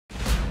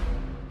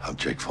I'm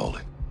Jake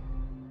Foley.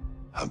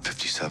 I'm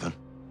 57.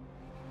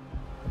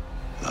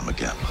 And I'm a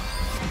gambler.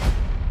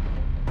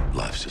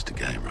 Life's just a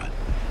game, right?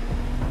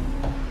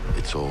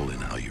 It's all in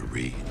how you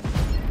read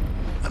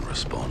and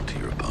respond to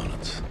your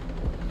opponents.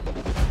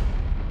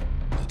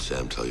 Did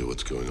Sam tell you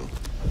what's going on?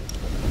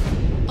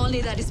 Only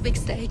that it's big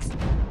stakes.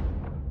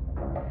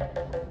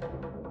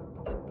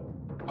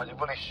 Are you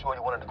really sure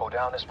you wanted to go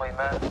down this way,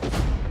 man?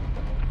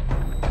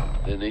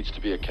 There needs to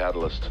be a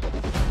catalyst.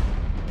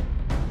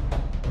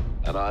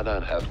 And I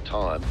don't have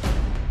time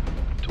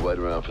to wait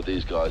around for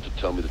these guys to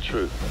tell me the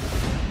truth.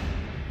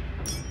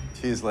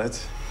 Cheers,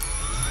 lads.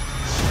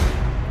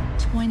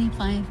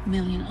 25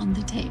 million on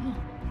the table.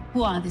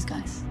 Who are these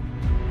guys?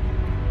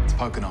 It's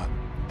poker night,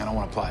 and I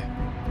want to play.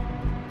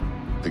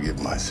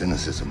 Forgive my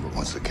cynicism, but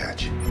what's the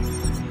catch?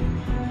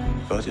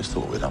 I just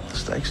thought we'd up the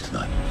stakes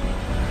tonight.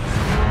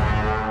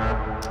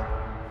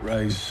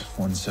 Raise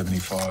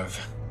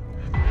 175.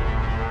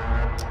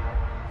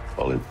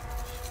 All in.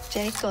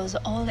 Jake goes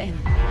all in.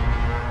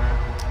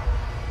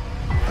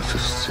 That's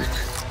just sick.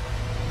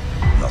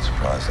 Not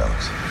surprised,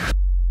 Alex.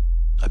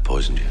 I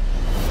poisoned you.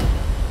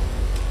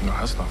 No,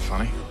 that's not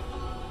funny.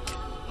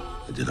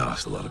 I did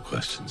ask a lot of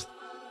questions.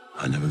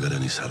 I never got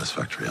any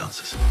satisfactory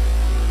answers.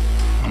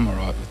 I'm all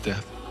right with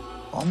death.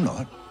 I'm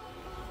not.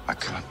 I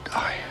can't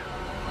die.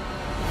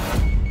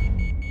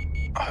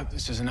 I hope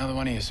this is another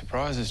one of your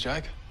surprises,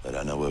 Jake. I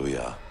don't know where we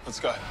are. Let's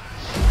go.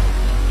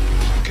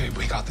 Okay,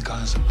 we got the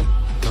guys.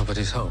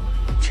 Nobody's home.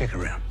 Check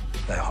around.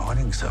 They're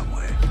hiding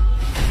somewhere.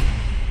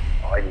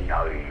 I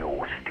know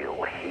you're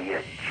still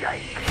here,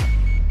 Jake.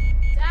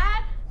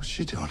 Dad? What's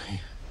she doing here?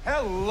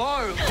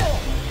 Hello!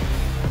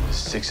 There's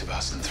 6 of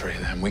us and 3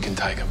 of them. We can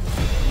take them.